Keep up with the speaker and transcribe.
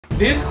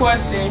this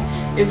question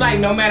is like,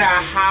 no matter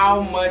how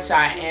much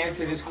I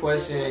answer this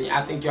question,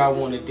 I think y'all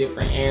want a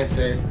different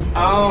answer.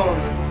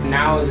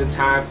 Now is the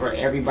time for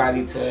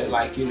everybody to,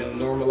 like, you know,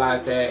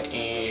 normalize that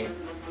and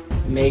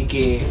make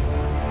it,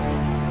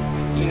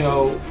 you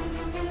know,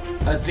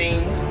 a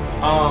thing.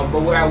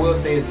 But what I will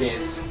say is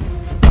this.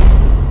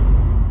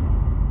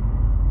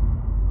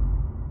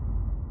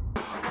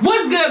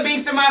 What's good,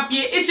 Binks the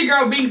Mafia? It's your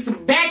girl Binks,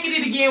 back at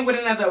it again with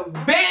another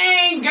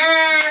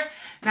banger.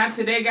 Now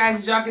today, guys,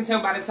 as y'all can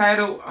tell by the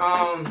title,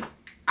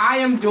 I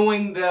am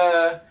doing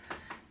the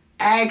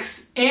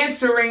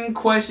answering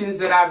questions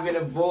that I've been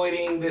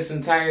avoiding this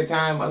entire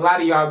time. A lot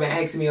of y'all have been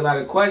asking me a lot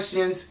of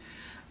questions.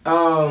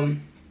 So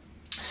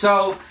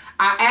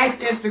I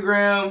asked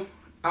Instagram,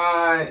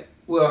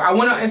 well, I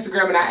went on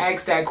Instagram and I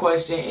asked that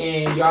question,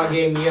 and y'all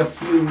gave me a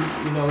few,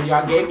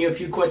 y'all gave me a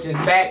few questions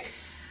back.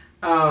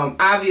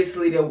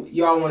 Obviously that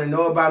y'all want to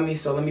know about me,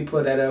 so let me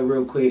put that up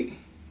real quick.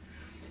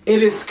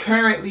 It is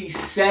currently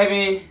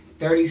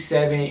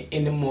 7:37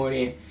 in the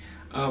morning,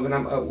 and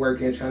I'm up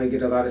working, trying to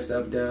get a lot of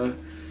stuff done.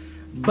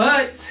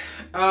 But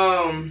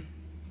I'm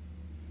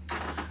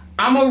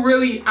gonna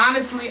really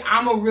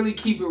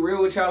keep it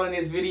real with y'all in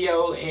this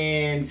video.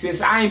 And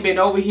since I ain't been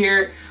over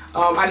here,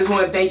 I just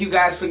want to thank you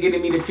guys for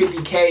getting me to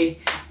 50K.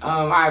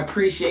 I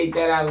appreciate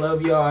that. I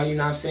love y'all. You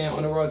know what I'm saying?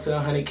 On the road to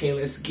 100K.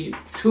 Let's get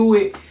to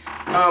it.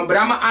 But I'm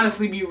gonna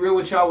honestly be real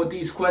with y'all with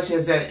these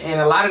questions, and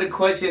a lot of the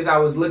questions I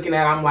was looking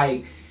at, I'm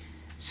like,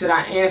 should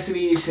I answer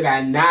these? Should I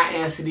not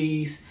answer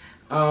these?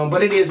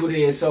 But it is what it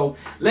is. So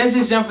let's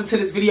just jump into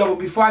this video. But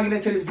before I get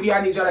into this video,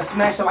 I need y'all to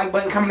smash the like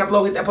button, comment up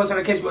below, hit that post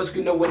notification bell so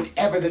you know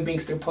whenever the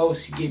Binkster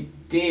posts, you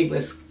get dig.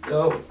 Let's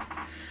go.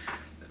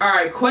 All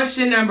right,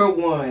 question number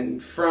 1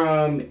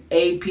 from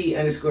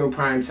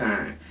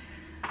AP_primetime.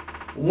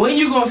 When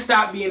you gonna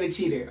stop being a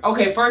cheater?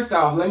 Okay, first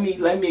off, let me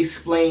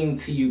explain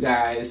to you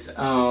guys.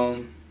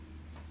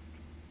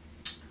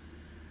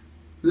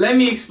 Let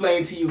me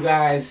explain to you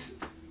guys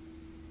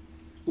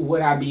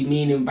what I be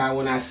meaning by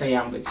when I say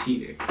I'm a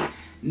cheater.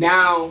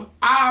 Now,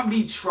 I'll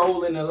be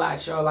trolling a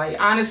lot, y'all. Like,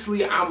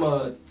 honestly, I'm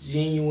a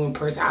genuine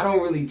person. I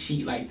don't really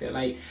cheat like that.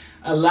 Like,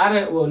 a lot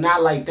of, well,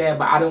 not like that,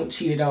 but I don't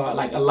cheat at all.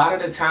 Like, a lot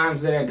of the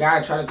times that a guy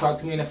try to talk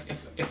to me, and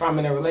if I'm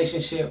in a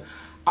relationship,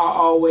 I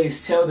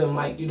always tell them,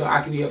 like, you know,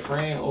 I could be a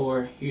friend,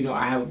 or, you know,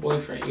 I have a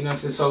boyfriend. You know what I'm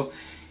saying? So,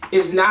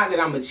 it's not that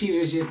I'm a cheater.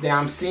 It's just that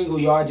I'm single.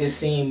 Y'all just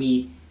seeing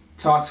me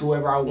talk to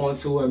whoever I want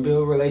to, or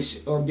build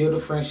a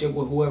friendship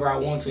with whoever I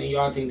want to, and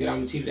y'all think that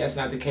I'm a cheater. That's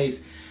not the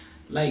case.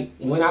 Like,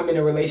 when I'm in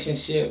a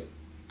relationship,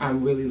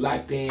 I'm really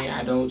locked in.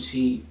 I don't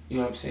cheat, you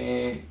know what I'm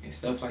saying, and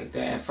stuff like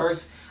that. At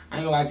first, I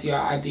ain't gonna lie to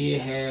y'all,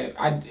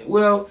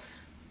 well,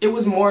 it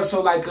was more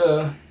so like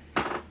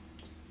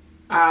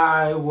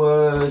I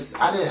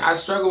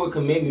struggled with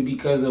commitment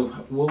because of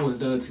what was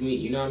done to me,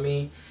 you know what I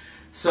mean?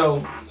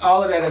 So,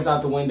 all of that is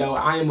out the window.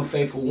 I am a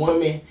faithful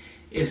woman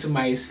if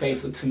somebody is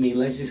faithful to me.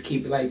 Let's just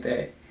keep it like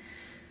that.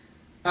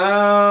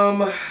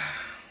 How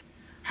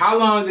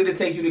long did it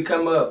take you to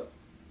come up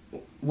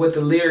with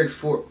the lyrics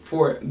for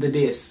the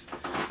diss?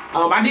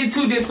 I did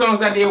 2 diss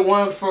songs. I did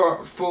one for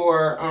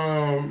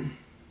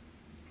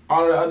all of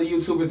the other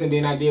YouTubers, and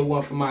then I did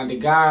one for my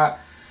God.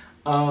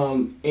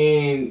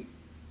 And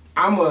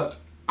I'ma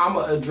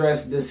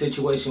address the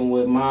situation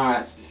with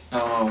my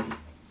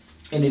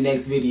in the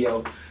next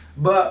video.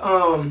 But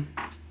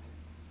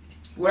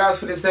what I was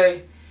gonna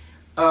say,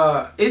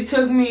 it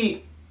took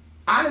me,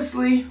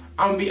 honestly,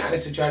 I'm gonna be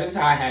honest with y'all, this is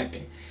how it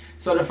happened.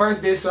 So the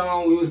first diss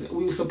song, we was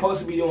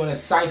supposed to be doing a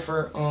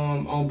cypher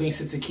on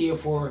Binks and Takia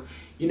for,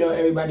 you know,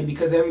 everybody,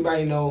 because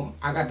everybody know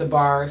I got the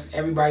bars.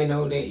 Everybody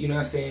know that, you know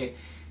what I'm saying,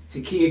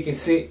 Takia can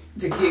sit.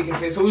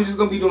 So we're just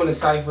gonna be doing a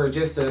cypher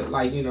just to,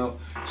 like, you know,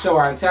 show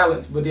our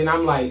talents. But then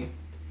I'm like,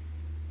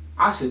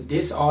 I should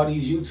diss all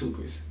these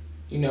YouTubers,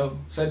 you know,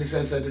 such and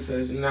such, such and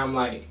such. And I'm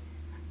like,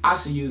 I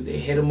should use the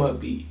hit 'em up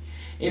beat.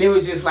 And it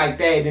was just like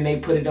that. Then they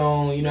put it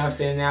on, you know what I'm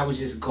saying, and I was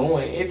just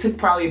going. It took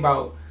probably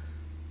about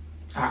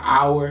an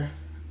hour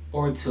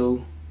or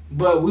 2,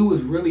 but we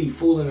was really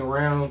fooling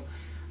around.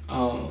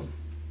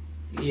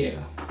 Yeah,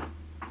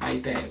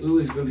 like that. We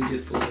was really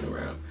just fooling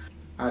around.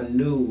 I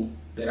knew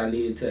that I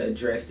needed to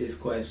address this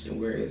question.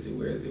 Where is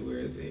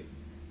it?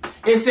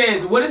 It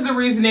says, what is the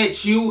reason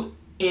that you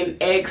and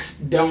X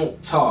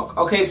don't talk?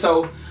 Okay,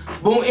 so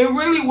boom, it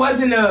really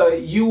wasn't a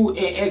you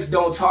and X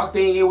don't talk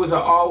thing. It was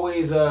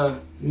always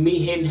me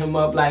hitting him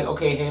up like,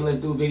 okay, hey, let's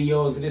do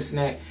videos and this and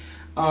that.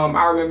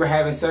 I remember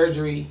having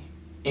surgery,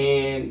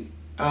 and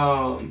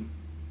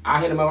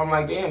I hit him up. I'm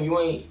like, damn, you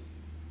ain't,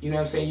 you know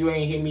what I'm saying, you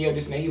ain't hit me up,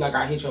 this and that. He like,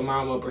 I hit your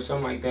mom up or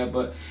something like that.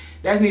 But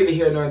that's neither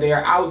here nor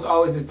there. I was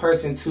always the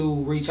person to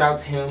reach out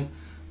to him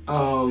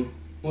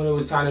when it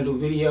was time to do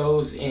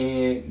videos,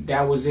 and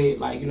that was it.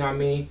 Like, you know what I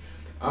mean?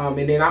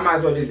 And then I might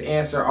as well just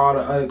answer all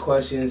the other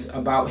questions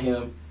about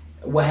him.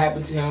 What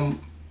happened to him,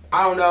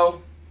 I don't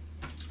know.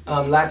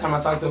 Last time I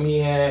talked to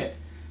him,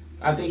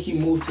 I think he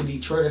moved to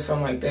Detroit or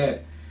something like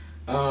that.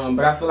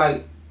 But I feel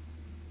like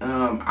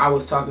I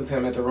was talking to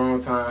him at the wrong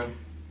time.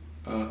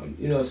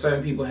 You know,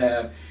 certain people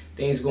have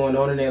things going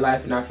on in their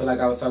life, and I feel like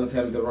I was talking to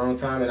them at the wrong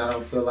time, and I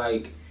don't feel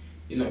like,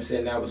 you know what I'm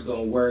saying, that was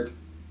going to work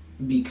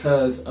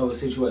because of a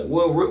situation.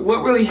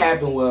 What really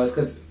happened was,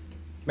 because,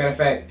 matter of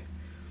fact,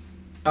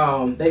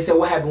 they said,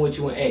 what happened with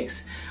you and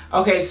X?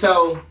 Okay,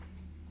 so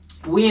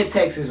we in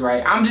Texas,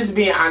 right? I'm just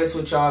being honest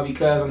with y'all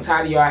because I'm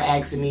tired of y'all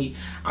asking me.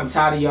 I'm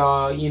tired of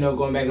y'all, you know,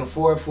 going back and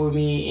forth with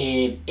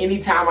me. And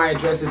anytime I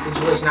address a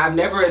situation, I've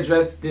never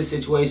addressed this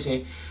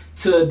situation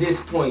to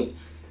this point.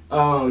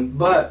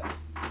 But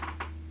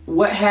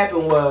what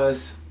happened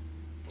was,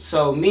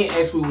 so me and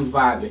X, we was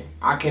vibing.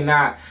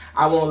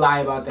 I won't lie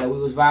about that. We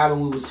was vibing,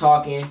 we was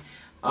talking,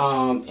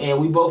 and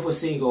we both were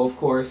single, of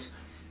course.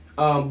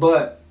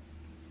 But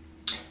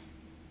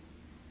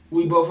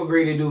we both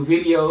agreed to do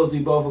videos. We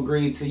both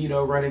agreed to, you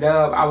know, run it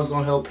up. I was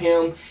going to help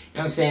him. You know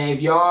what I'm saying?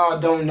 If y'all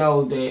don't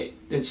know, that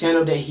the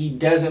channel that he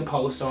doesn't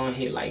post on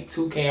hit like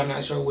 2K. I'm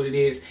not sure what it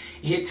is.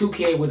 It hit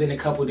 2K within a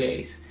couple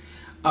days.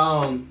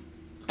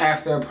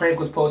 After a prank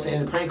was posted,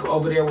 and the prank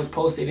over there was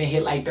posted and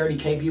hit like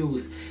 30K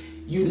views.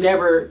 You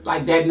never,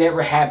 like, that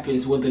never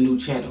happens with a new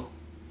channel.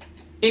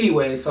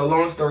 Anyway, so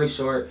long story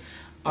short,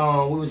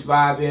 we was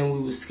vibing, we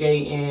was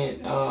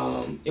skating.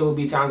 It would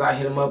be times I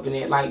hit him up and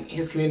it, like,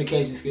 his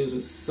communication skills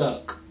would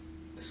suck.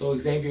 So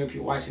Xavier, if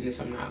you're watching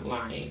this, I'm not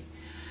lying.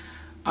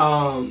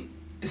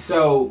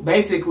 So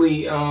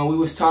basically, we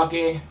was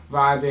talking,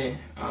 vibing.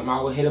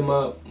 I would hit him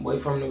up,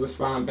 wait for him to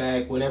respond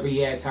back whenever he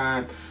had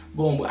time.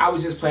 Boom. I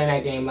was just playing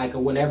that game like,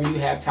 whenever you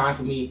have time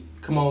for me,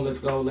 come on, let's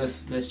go,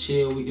 let's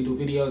chill. We can do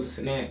videos, this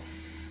and that.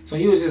 So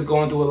he was just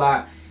going through a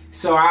lot.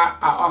 So I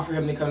offered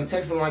him to come to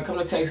Texas. I'm like, come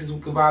to Texas, we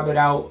could vibe it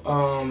out,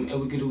 and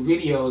we could do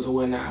videos or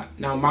whatnot.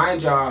 Now,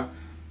 mind y'all,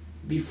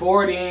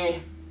 before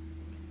then,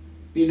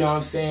 you know what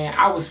I'm saying,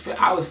 I was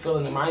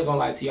feeling him. I ain't gonna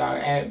lie to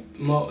y'all.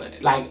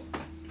 Like,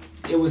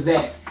 it was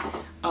that.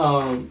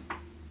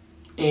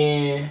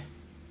 And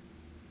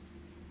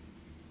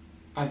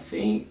I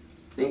think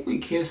we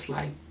kissed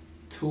like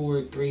 2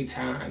 or 3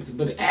 times.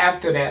 But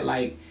after that,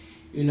 like,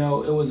 you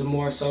know, it was a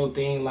more so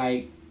thing,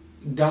 like,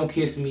 don't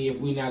kiss me if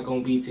we not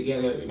gonna be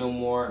together no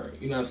more.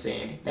 You know what I'm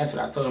saying? That's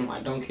what I told him,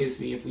 like, don't kiss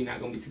me if we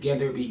not gonna be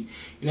together. You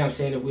know what I'm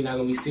saying? If we not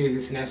gonna be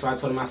serious, and that's why I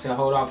told him, I said,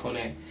 hold off on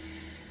that.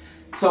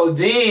 So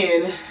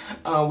then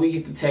we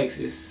get to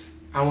Texas.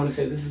 I want to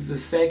say this is the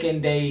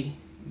second day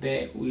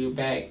that we were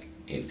back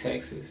in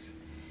Texas,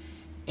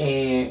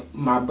 and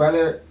my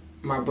brother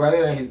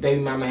and his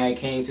baby mama had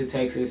came to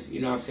Texas.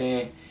 You know what I'm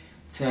saying?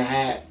 To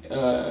have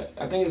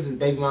I think it was his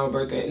baby mama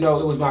birthday. No,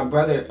 it was my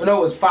brother. No,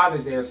 it was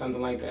Father's Day or something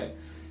like that.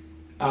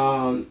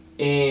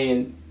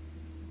 And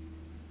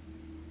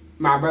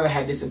my brother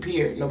had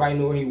disappeared. Nobody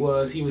knew where he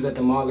was. He was at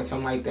the mall or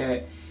something like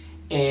that.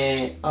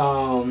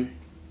 And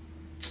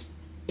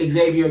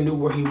Xavier knew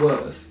where he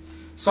was.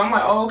 So I'm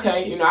like, oh,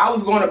 okay. You know, I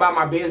was going about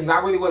my business. I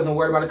really wasn't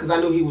worried about it because I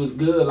knew he was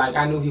good. Like,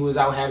 I knew he was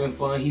out having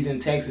fun. He's in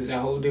Texas, a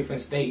whole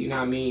different state, you know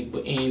what I mean?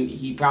 And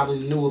he probably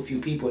knew a few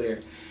people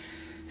there.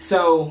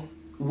 So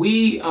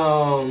we,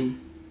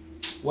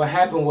 what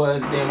happened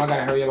was, damn, I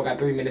gotta hurry up. I got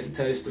 3 minutes to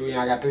tell this story,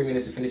 and I got 3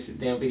 minutes to finish this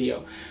damn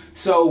video.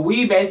 So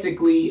we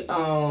basically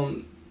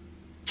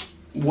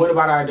went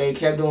about our day,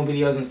 kept doing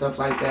videos and stuff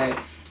like that.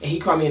 And he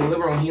called me in the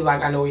living room. He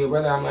like, I know your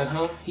brother. I'm like,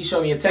 huh? He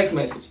showed me a text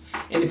message.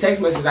 In the text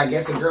message, I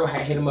guess a girl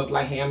had hit him up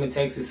like, hey, I'm in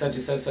Texas, such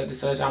and such, such and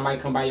such. I might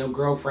come by your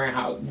girlfriend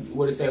house.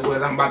 What it said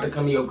was, I'm about to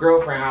come to your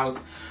girlfriend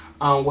house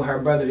with her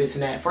brother, this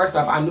and that. First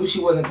off, I knew she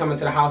wasn't coming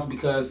to the house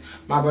because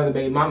my brother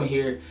baby mama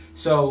here.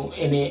 So,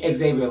 and then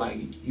Xavier like,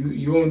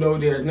 you don't know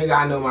Derek. Nigga,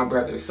 I know my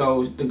brother.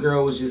 So the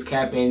girl was just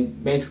capping,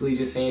 basically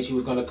just saying she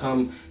was going to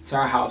come to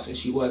our house, and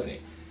she wasn't.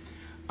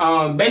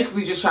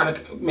 Basically just trying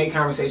to make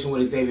conversation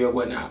with Xavier or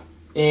whatnot.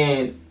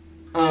 And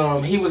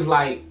he was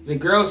like, the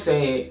girl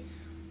said,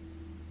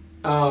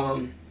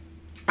 I'm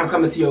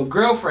coming to your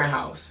girlfriend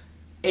house.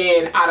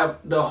 And out of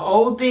the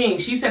whole thing,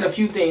 she said a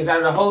few things. Out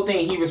of the whole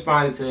thing, he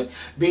responded to,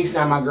 Binks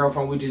not my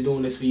girlfriend, we're just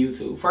doing this for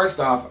YouTube. First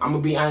off, I'm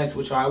going to be honest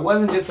with y'all. It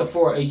wasn't just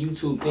for a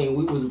YouTube thing.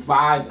 We was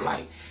vibing,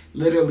 like,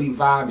 literally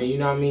vibing, you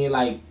know what I mean?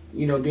 Like,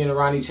 you know, being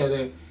around each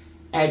other,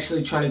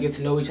 actually trying to get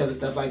to know each other,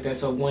 stuff like that.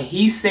 So when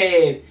he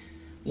said,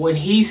 we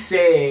just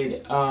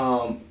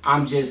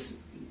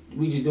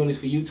doing this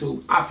for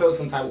YouTube, I felt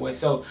some type of way.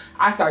 So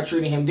I started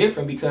treating him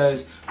different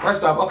because,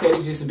 first off, okay,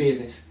 this is just a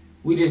business.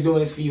 We just doing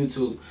this for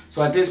YouTube.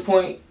 So at this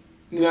point,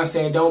 you know what I'm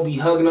saying, don't be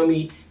hugging on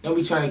me. Don't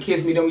be trying to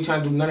kiss me. Don't be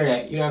trying to do none of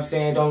that. You know what I'm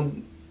saying?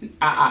 Don't,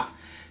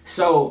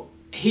 So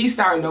he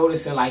started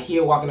noticing, like,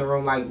 he'll walk in the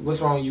room like,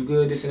 what's wrong? You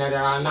good? This and that.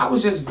 And I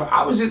was just,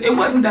 it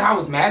wasn't that I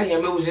was mad at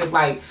him. It was just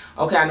like,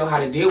 okay, I know how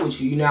to deal with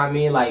you. You know what I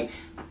mean? Like,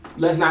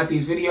 let's knock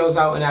these videos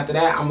out. And after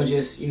that, I'm going to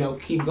just, you know,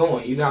 keep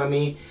going. You know what I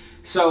mean?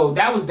 So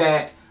that was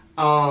that.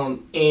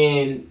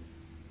 And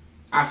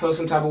I felt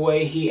some type of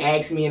way. He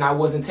asked me and I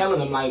wasn't telling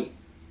him, like,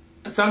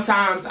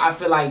 sometimes I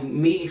feel like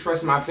me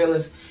expressing my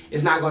feelings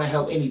is not going to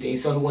help anything.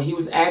 So when he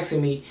was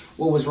asking me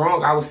what was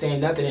wrong, I was saying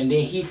nothing. And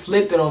then he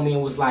flipped it on me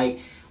and was like,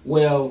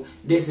 well,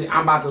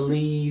 I'm about to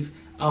leave.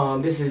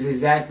 This is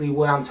exactly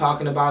what I'm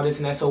talking about, this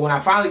and that. So when I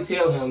finally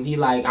tell him, he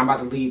like, I'm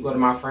about to leave, go to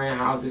my friend's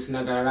house, this and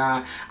that, da,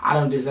 da, da. I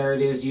don't deserve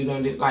this, you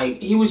don't,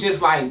 like, he was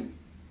just like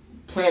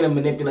playing a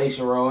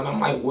manipulation role. And I'm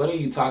like, what are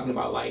you talking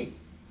about? Like,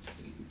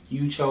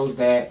 you chose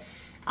that.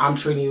 I'm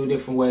treating you a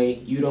different way.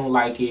 You don't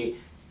like it.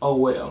 Oh,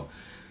 well.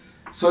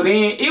 So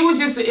then it was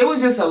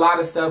just a lot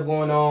of stuff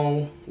going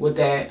on with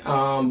that.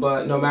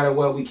 But no matter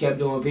what, we kept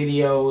doing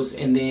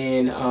videos. And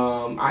then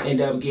I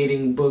ended up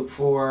getting booked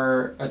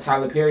for a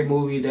Tyler Perry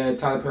movie, the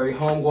Tyler Perry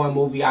Homegoing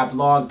movie. I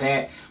vlogged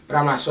that, but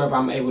I'm not sure if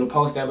I'm able to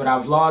post that. But I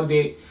vlogged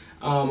it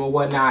or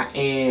whatnot.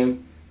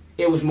 And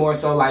it was more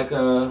so like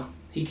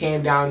he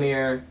came down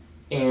there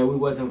and we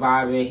wasn't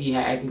vibing. He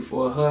had asked me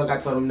for a hug. I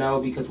told him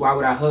no, because why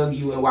would I hug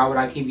you and why would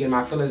I keep getting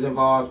my feelings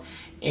involved?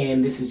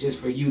 And this is just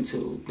for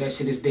YouTube. That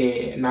shit is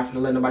dead. I'm not gonna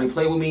let nobody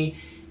play with me.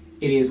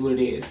 It is what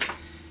it is.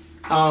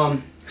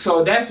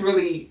 So that's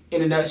really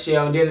in a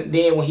nutshell.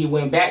 Then when he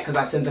went back, because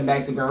I sent him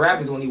back to Grand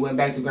Rapids, when he went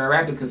back to Grand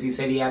Rapids because he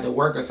said he had to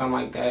work or something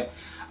like that,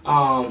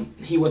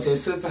 he went to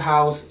his sister's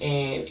house,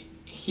 and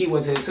he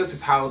went to his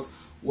sister's house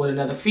with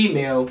another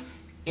female,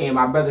 and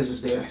my brothers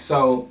was there.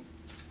 So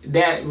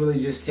that really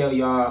just tell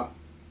y'all,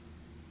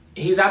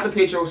 he's out the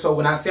picture. So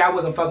when I say I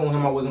wasn't fucking with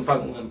him, I wasn't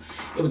fucking with him.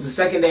 It was the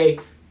second day,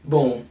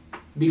 boom.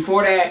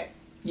 Before that,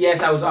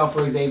 yes, I was off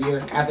for Xavier.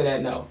 After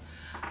that, no.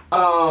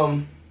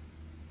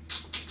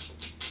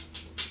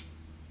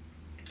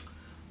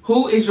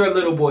 Who is your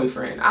little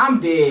boyfriend?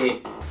 I'm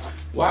dead.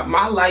 Why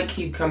my light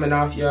keep coming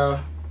off, y'all?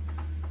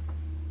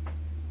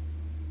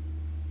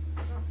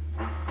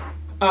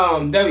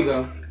 There we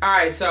go.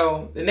 Alright,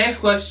 so the next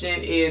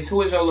question is,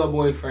 who is your little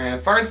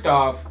boyfriend? First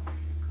off,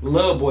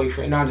 little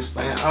boyfriend. No, I'm just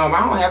playing. I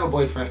don't have a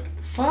boyfriend.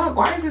 Fuck,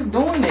 why is this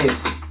doing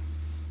this?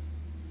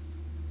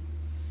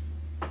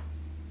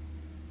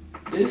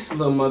 This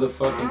little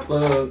motherfucking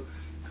plug.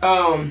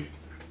 I'm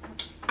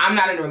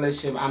not in a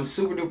relationship. I'm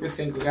super duper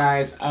single,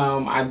 guys.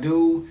 I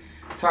do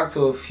talk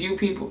to a few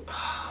people.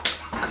 Oh,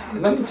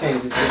 let me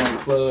change this damn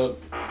plug.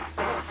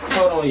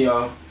 Hold on,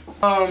 y'all.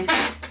 I'm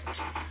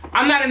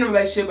not in a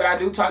relationship, but I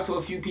do talk to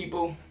a few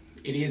people.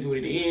 It is what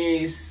it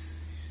is.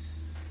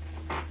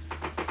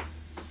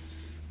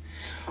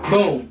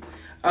 Boom.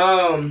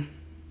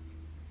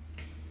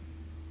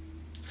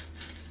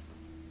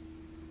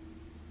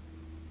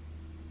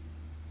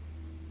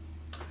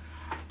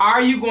 Are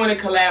you going to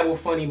collab with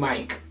Funny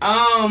Mike?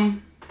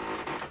 The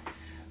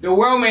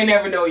world may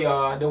never know,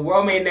 y'all. The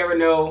world may never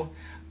know.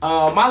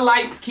 My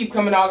lights keep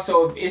coming off,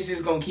 so it's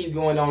just gonna keep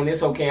going on.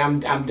 It's okay.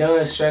 I'm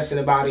done stressing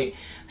about it.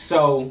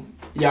 So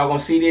y'all gonna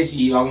see this.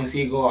 Y'all gonna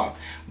see it go off.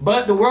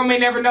 But the world may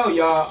never know,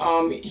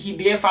 y'all. He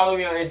did follow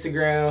me on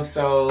Instagram,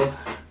 so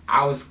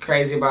I was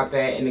crazy about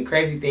that. And the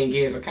crazy thing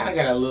is, I kind of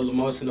got a little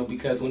emotional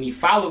because when he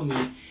followed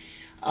me,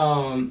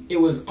 it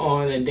was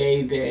on a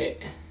day that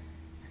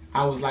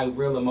I was like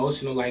real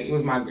emotional. Like it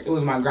was my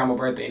grandma's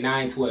birthday,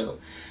 9/12.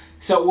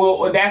 So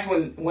well that's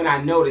when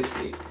I noticed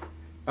it.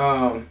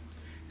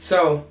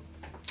 So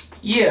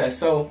yeah,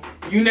 so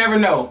you never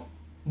know.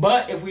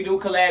 But if we do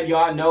collab,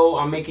 y'all know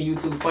I'm making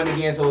YouTube fun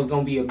again, so it's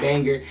gonna be a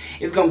banger.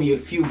 It's gonna be a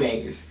few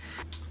bangers.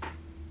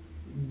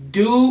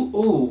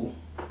 Do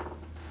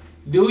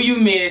you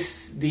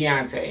miss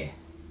Deontay?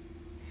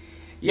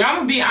 Y'all, I'm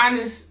gonna be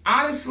honest.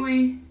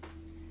 Honestly,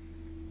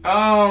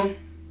 not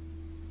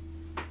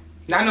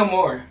no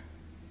more.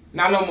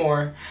 Not no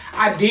more.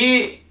 I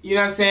did, you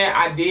know what I'm saying?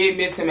 I did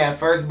miss him at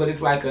first, but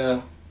it's like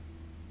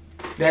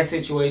that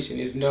situation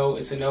is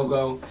it's a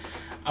no-go.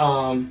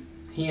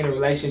 He in a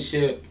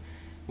relationship,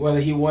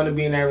 whether he want to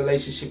be in that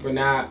relationship or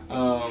not,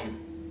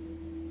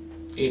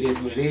 it is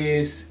what it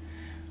is.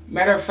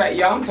 Matter of fact,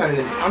 y'all, I'm turning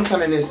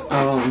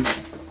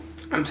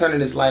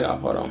this light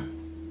off. Hold on.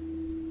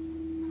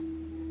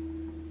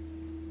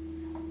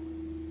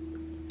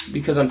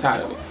 Because I'm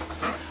tired of it.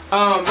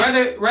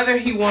 Whether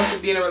he wants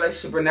to be in a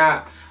relationship or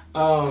not,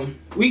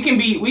 we can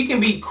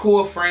be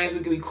cool friends,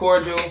 we can be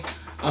cordial.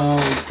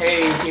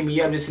 Hey, keep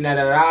me up, this and that,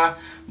 da, da, da.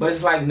 But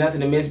it's like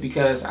nothing to miss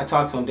because I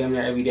talk to him damn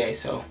near every day.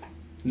 So,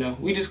 you know,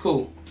 we just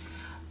cool.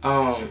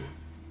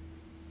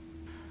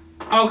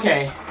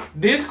 Okay,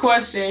 this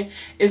question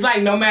is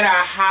like no matter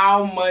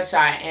how much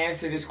I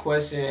answer this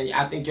question,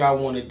 I think y'all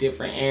want a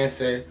different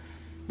answer.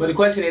 But the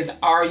question is,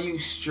 are you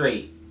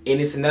straight?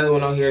 And it's another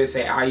one on here to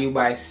say, are you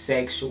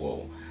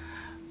bisexual?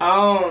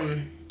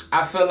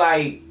 I feel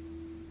like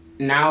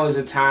now is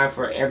a time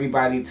for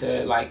everybody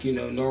to, like, you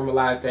know,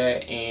 normalize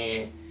that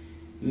and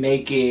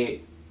make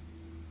it,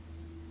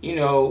 you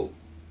know,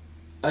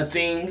 a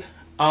thing.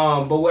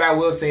 But what I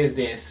will say is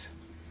this.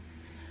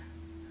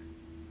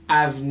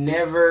 I've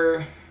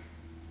never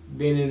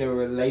been in a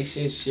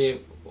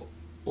relationship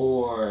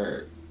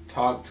or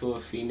talked to a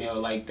female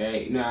like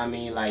that. You know what I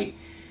mean? Like,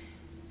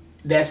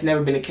 that's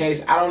never been the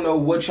case. I don't know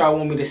what y'all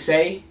want me to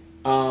say.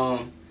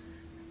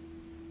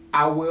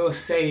 I will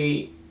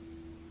say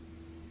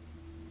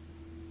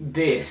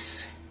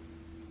this.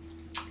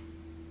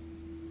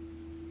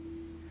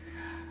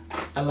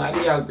 A lot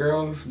of y'all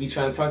girls be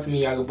trying to talk to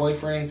me. Y'all got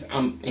boyfriends.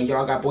 And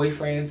y'all got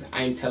boyfriends.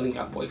 I ain't telling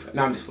y'all boyfriends.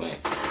 No, I'm just playing.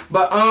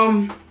 But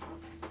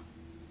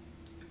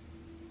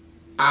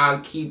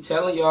I keep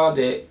telling y'all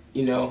that,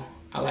 you know,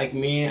 I like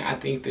men. I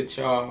think that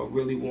y'all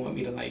really want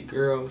me to like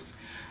girls.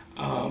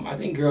 I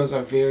think girls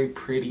are very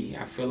pretty.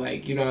 I feel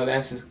like, you know,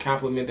 that's a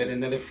compliment that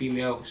another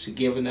female should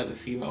give another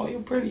female. Oh,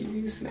 you're pretty.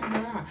 You snap my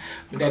eye.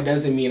 But that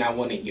doesn't mean I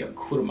want to eat a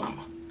kuda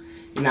mama.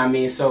 You know what I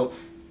mean? So,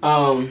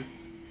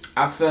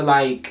 I feel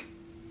like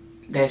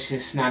that's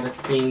just not a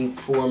thing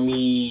for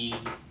me.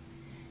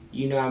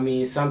 You know what I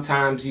mean?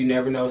 Sometimes you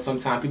never know.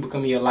 Sometimes people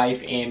come in your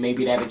life and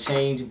maybe that'll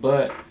change,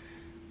 but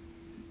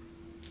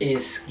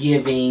it's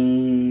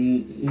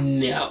giving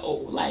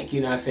no. Like,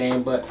 you know what I'm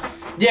saying? But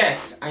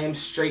yes, I am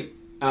straight.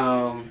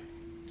 And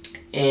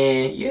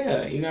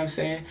yeah, you know what I'm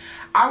saying?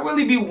 I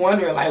really be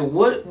wondering, like,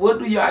 what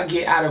do y'all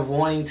get out of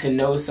wanting to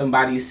know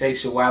somebody's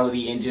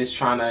sexuality and just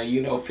trying to,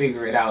 you know,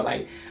 figure it out?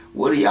 Like,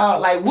 what do y'all,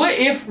 like, what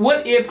if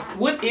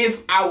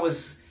I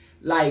was,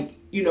 like,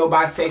 you know,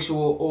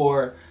 bisexual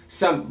or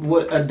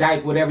a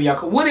dyke, whatever y'all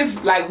call, what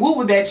if, like, what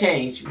would that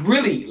change?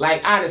 Really,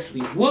 like,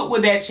 honestly, what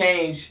would that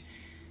change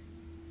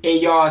in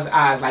y'all's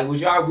eyes? Like, would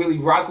y'all really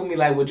rock with me?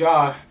 Like, would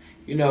y'all,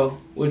 you know,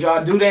 would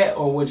y'all do that,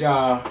 or would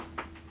y'all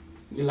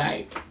be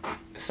like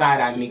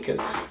side-eye me?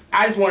 Because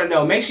I just want to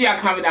know. Make sure y'all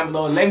comment down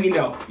below and let me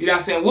know. You know what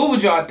I'm saying? What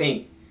would y'all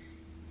think?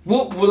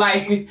 What,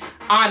 like,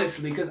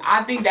 honestly, because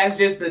I think that's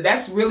just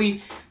that's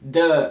really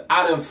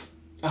out of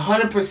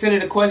 100%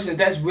 of the questions,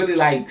 that's really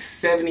like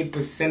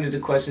 70% of the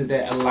questions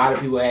that a lot of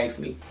people ask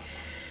me.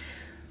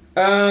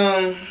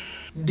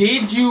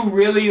 Did you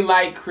really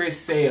like Chris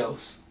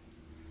Sales?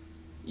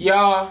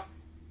 Y'all,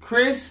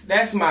 Chris,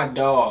 that's my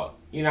dog.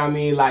 You know what I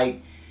mean?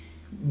 Like,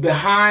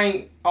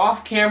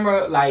 off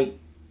camera, like,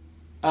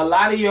 a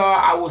lot of y'all,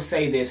 I will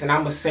say this, and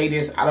I'm going to say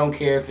this, I don't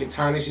care if it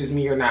tarnishes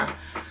me or not.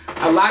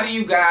 A lot of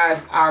you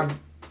guys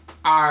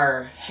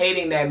are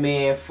hating that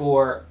man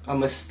for a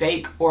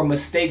mistake or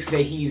mistakes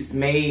that he's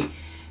made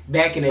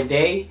back in the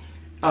day.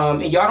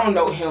 And y'all don't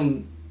know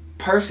him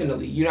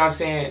personally. You know what I'm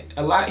saying?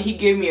 He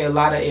gave me a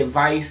lot of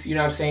advice, you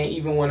know what I'm saying?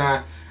 Even when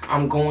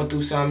I'm going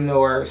through something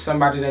or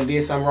somebody done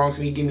did something wrong to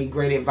me, he give me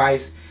great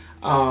advice.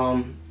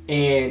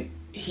 And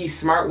he's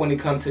smart when it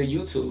comes to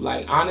YouTube.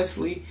 Like,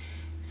 honestly,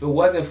 if it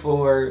wasn't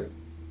for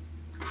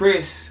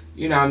Chris,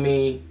 you know what I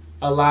mean,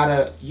 a lot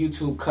of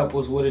YouTube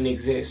couples wouldn't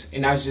exist.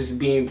 And that's just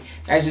me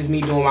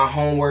doing my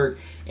homework,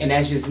 and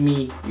that's just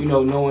me, you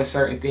know, knowing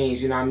certain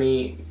things, you know what I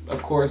mean?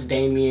 Of course,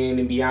 Damien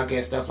and Bianca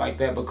and stuff like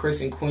that, but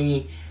Chris and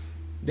Queen,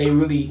 they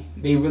really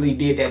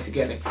did that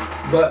together.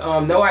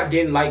 But no, I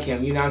didn't like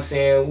him, you know what I'm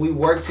saying? We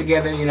work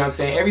together, you know what I'm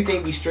saying?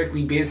 Everything be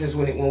strictly business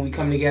when we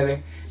come together.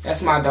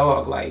 That's my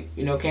dog. Like,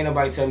 you know, can't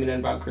nobody tell me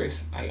nothing about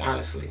Chris. Like,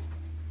 honestly.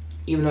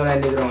 Even though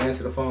that nigga don't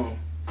answer the phone.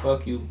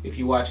 Fuck you if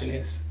you watching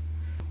this.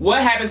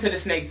 What happened to the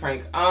snake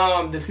prank?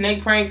 The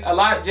snake prank,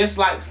 just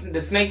like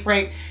the snake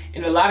prank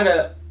and a lot of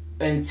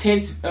the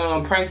intense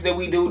pranks that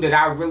we do that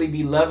I really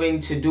be loving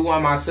to do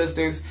on my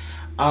sisters,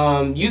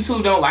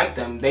 YouTube don't like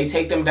them. They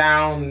take them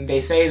down. They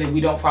say that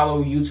we don't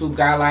follow YouTube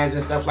guidelines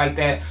and stuff like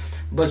that.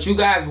 But you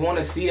guys want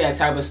to see that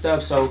type of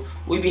stuff, so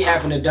we be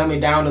having to dumb it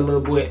down a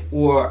little bit,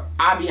 or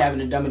I be having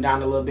to dumb it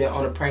down a little bit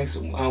on the pranks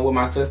with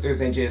my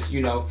sisters and just,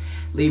 you know,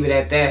 leave it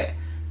at that.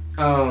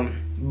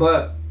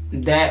 But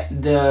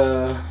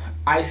the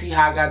Icy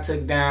Hot got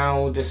took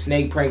down, the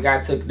snake prank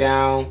got took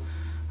down,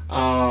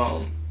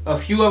 a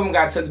few of them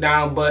got took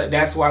down, but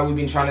that's why we've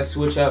been trying to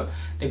switch up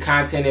the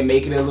content and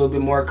make it a little bit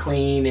more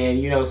clean and,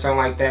 you know, something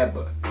like that.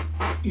 But,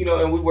 you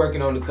know, and we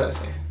working on the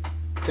cussing.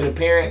 To the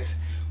parents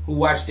who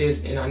watch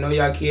this, and I know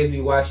y'all kids be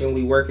watching,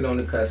 we working on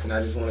the cussing.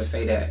 I just want to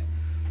say that.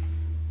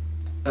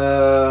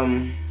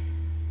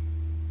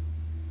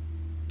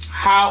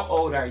 How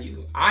old are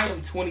you? I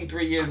am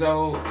 23 years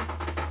old.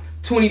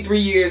 23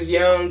 years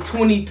young.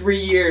 23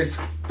 years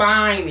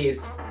fine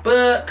as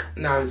fuck.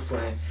 No, I'm just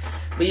playing.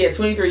 But yeah,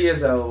 23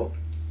 years old.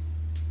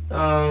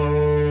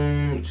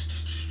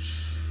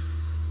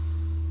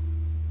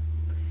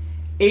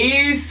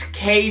 Is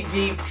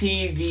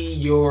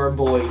KGTV your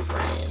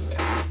boyfriend?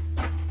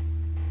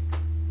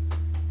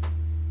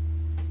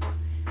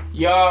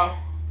 Y'all,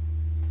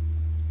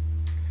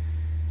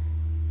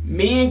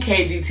 me and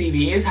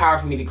KGTV, it's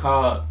hard for me to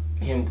call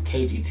him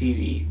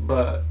KGTV,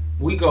 but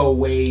we go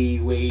way,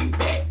 way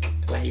back.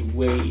 Like,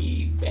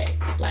 way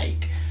back.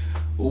 Like,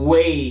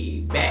 way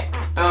back.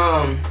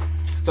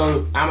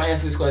 So, I'm going to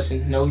answer this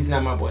question. No, he's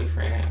not my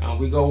boyfriend.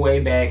 We go way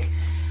back.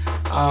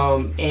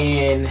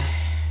 And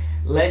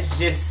let's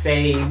just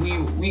say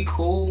we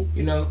cool,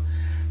 you know.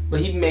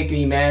 But he be making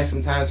me mad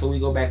sometimes, so we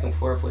go back and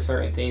forth with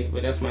certain things.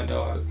 But that's my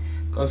dog.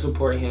 Go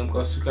support him.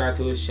 Go subscribe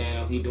to his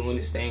channel. He doing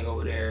his thing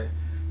over there.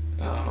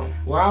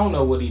 Well, I don't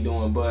know what he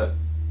doing, but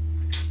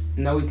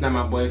no, he's not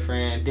my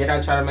boyfriend. Did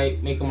I try to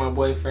make him my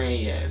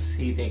boyfriend? Yes.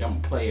 He think I'm a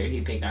player.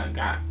 He think I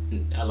got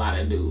a lot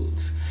of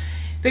dudes.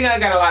 Think I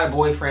got a lot of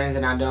boyfriends,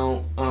 and I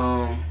don't.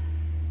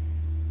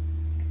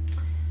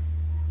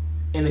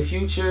 In the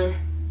future,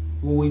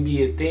 will we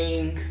be a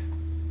thing?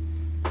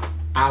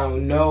 I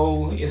don't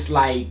know. It's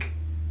like,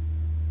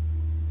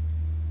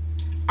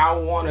 I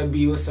want to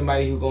be with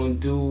somebody who's going to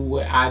do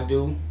what I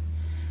do.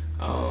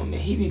 And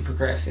he be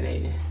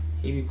procrastinating.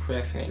 He be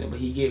procrastinating, but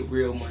he get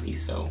real money,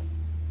 so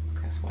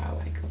that's why I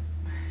like him.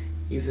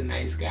 He's a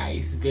nice guy.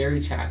 He's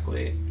very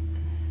chocolate.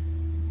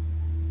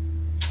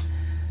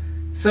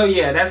 So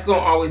yeah, that's gonna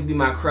always be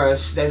my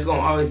crush. That's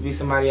gonna always be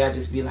somebody I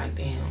just be like,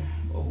 damn,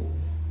 oh,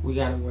 we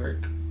gotta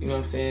work. You know what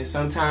I'm saying?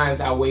 Sometimes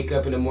I wake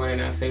up in the morning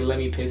and I say, let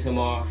me piss him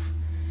off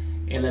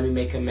and let me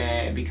make him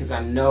mad, because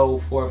I know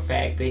for a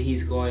fact that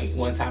he's going,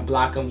 once I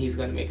block him, he's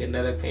gonna make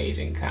another page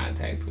and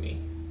contact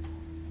me.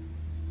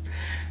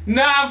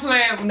 No, I'm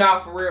playing,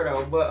 no, for real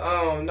though.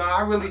 But no,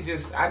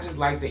 I just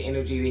like the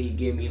energy that he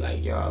give me.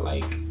 Like, y'all,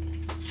 like,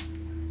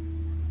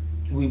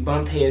 we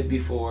bumped heads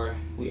before,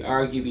 we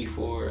argued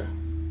before,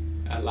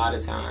 a lot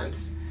of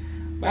times.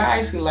 But I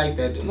actually like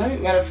that.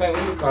 Matter of fact,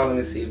 let me call him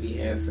and see if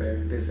he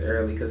answer this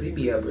early, because he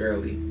be up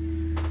early.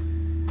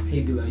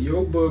 He be like,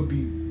 yo,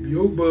 Bubby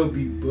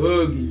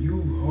bugging,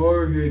 you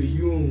hard-headed,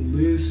 you don't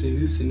listen,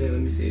 this and that.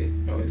 Let me see it.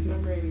 Oh, his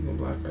number ain't even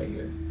blocked right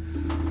here.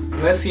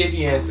 Let's see if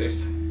he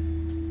answers.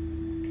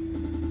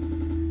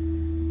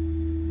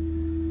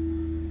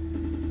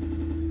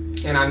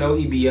 And I know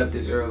he be up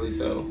this early,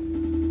 so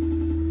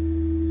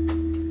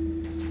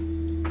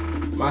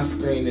my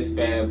screen is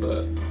bad,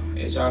 but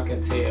as y'all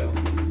can tell,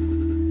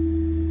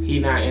 he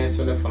not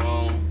answering the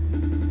phone.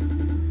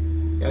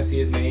 Y'all see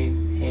his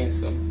name?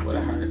 Handsome with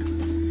a heart.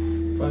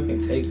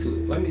 Fucking take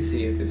two. Let me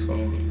see if his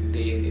phone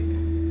dead.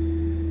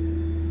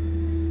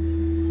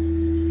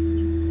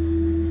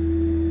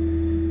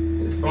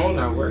 His phone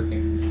not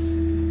working.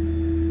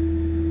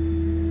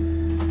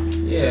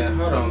 Yeah,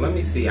 hold on. Let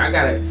me see.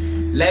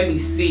 Let me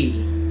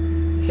see.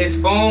 His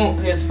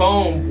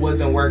phone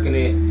wasn't working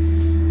it.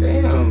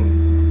 Damn.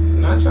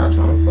 Not y'all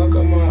trying to fuck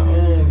up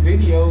my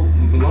video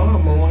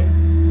lawnmowing.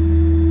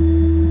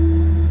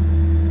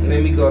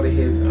 Let me go to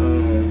his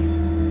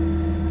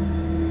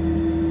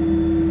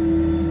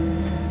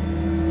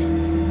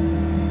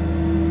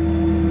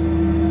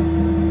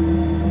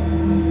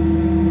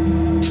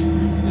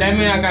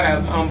I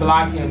gotta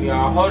unblock him,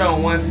 y'all. Hold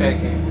on 1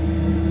 second.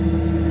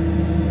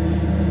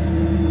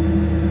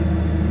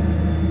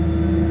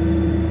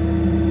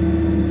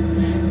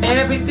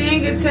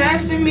 Everything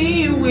attached to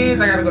me is.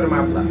 I gotta go to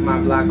my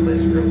block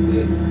list real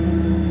quick.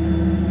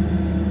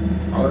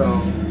 Hold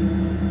on.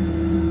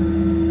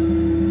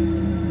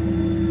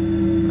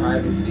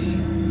 Privacy.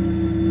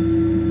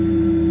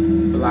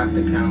 Blocked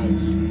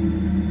accounts.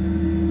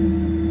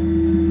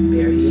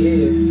 There he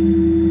is.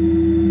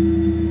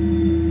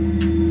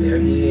 There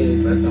he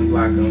is. Let's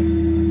unblock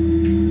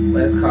him.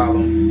 Let's call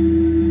him.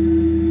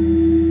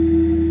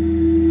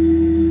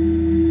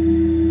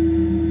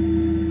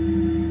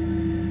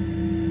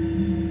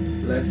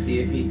 Let's see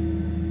if he.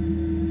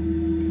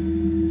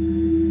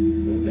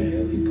 What the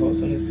hell he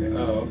posts on his page?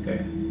 Oh,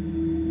 okay.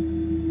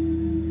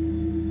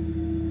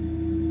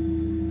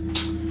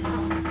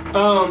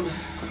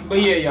 But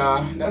yeah,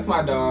 y'all, that's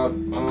my dog.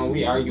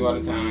 We argue all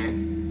the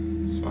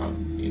time. So,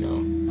 you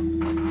know,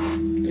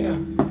 yeah.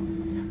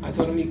 I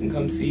told him he can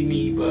come see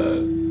me,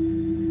 but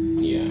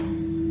yeah,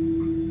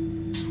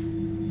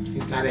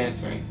 he's not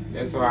answering.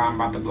 That's why I'm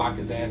about to block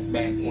his ass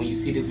back. When you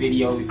see this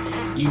video,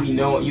 you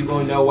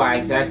gonna know why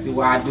I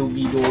do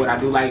be doing what I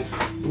do. Like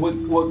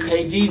what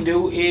KG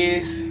do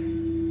is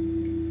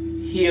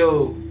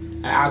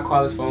I'll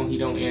call his phone, he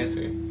don't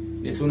answer.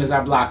 As soon as I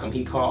block him,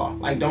 he call.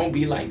 Like, don't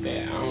be like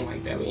that. I don't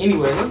like that. But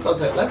anyway, let's go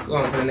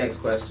on to the next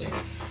question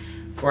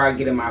before I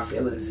get in my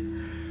feelings.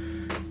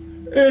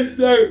 It's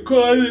like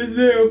calling his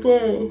damn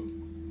phone.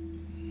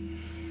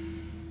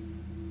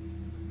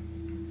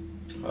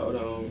 Hold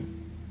on.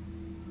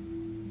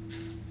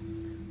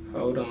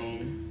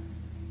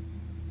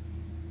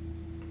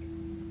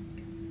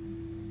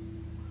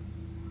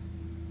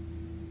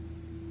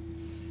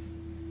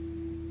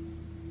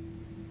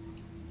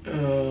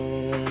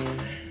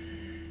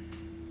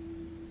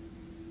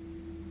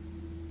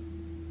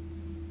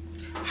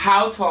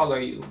 How tall are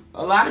you?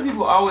 A lot of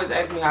people always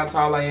ask me how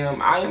tall I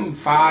am. I am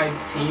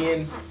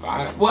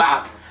 5'10",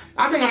 well,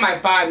 I think I'm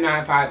like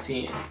 5'9",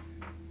 5'10".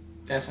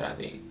 That's what I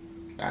think.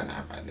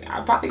 5'9", 5'10".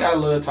 I probably got a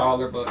little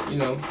taller, but, you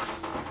know,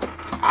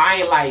 I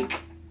ain't like,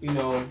 you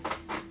know,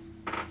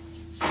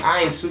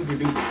 I ain't super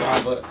duper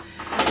tall, but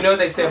you know what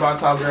they say about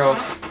tall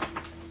girls.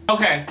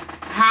 Okay,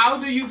 how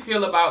do you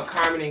feel about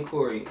Carmen and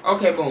Corey?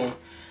 Okay, boom.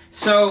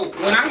 So,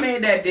 when I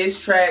made that diss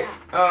track,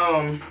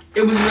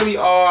 it was really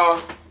all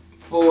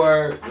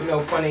for, you know,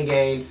 fun and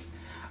games.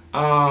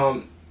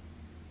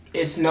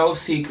 It's no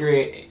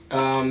secret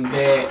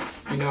that,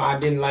 you know, I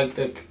didn't like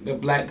the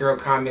black girl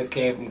comments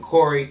came from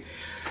Corey.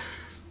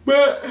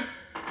 But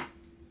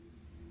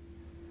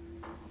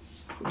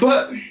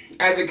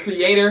as a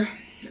creator,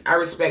 I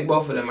respect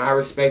both of them. I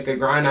respect their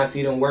grind. I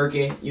see them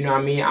working. You know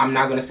what I mean? I'm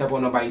not going to step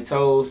on nobody's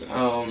toes.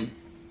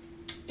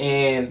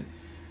 And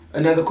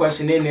another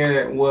question in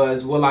there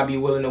was, will I be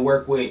willing to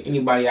work with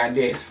anybody I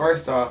diss?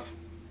 First off,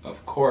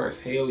 of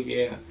course, hell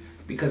yeah.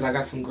 Because I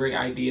got some great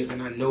ideas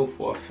and I know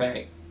for a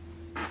fact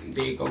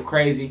they go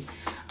crazy.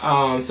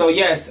 So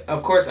yes,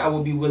 of course I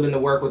will be willing to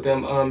work with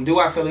them. Do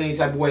I feel any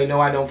type of way?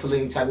 No, I don't feel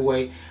any type of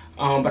way.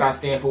 But I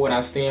stand for what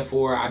I stand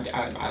for.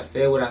 I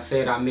said what I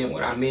said. I meant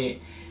what I meant.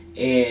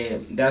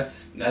 And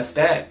that's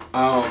that.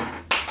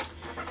 I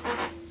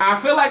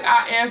feel like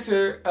I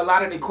answered a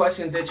lot of the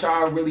questions that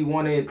y'all really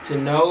wanted to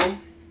know.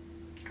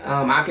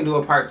 I can do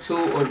a part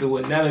 2 or do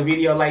another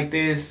video like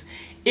this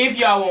if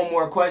y'all want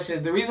more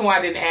questions. The reason why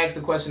I didn't ask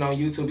the question on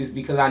YouTube is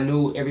because I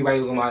knew everybody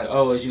was gonna be like,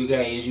 oh, is you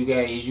gay? Is you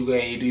gay? Is you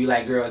gay? Do you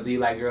like girls? Do you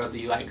like girls? Do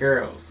you like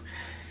girls?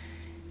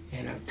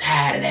 And I'm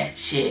tired of that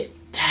shit.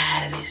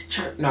 Tired of this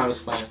church. No, I'm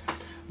just playing.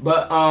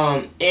 But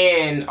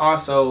and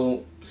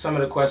also some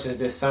of the questions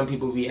that some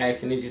people be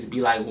asking, they just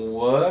be like,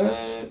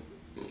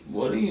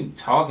 what are you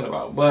talking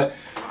about? But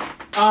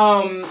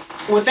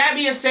with that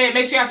being said,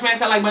 make sure y'all smash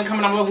that like button,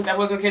 comment down below, hit that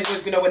post notification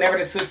so you know whenever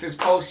the sisters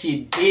post,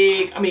 you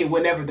dig. I mean,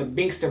 whenever the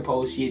Binkster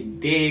post, you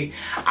dig.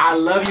 I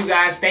love you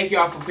guys. Thank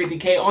y'all for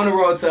 50K on the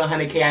road to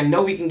 100K. I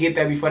know we can get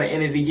there before the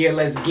end of the year.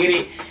 Let's get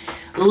it.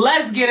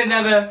 Let's get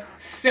another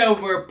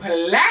silver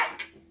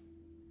plaque.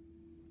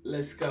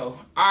 Let's go.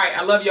 All right,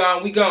 I love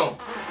y'all. We gone.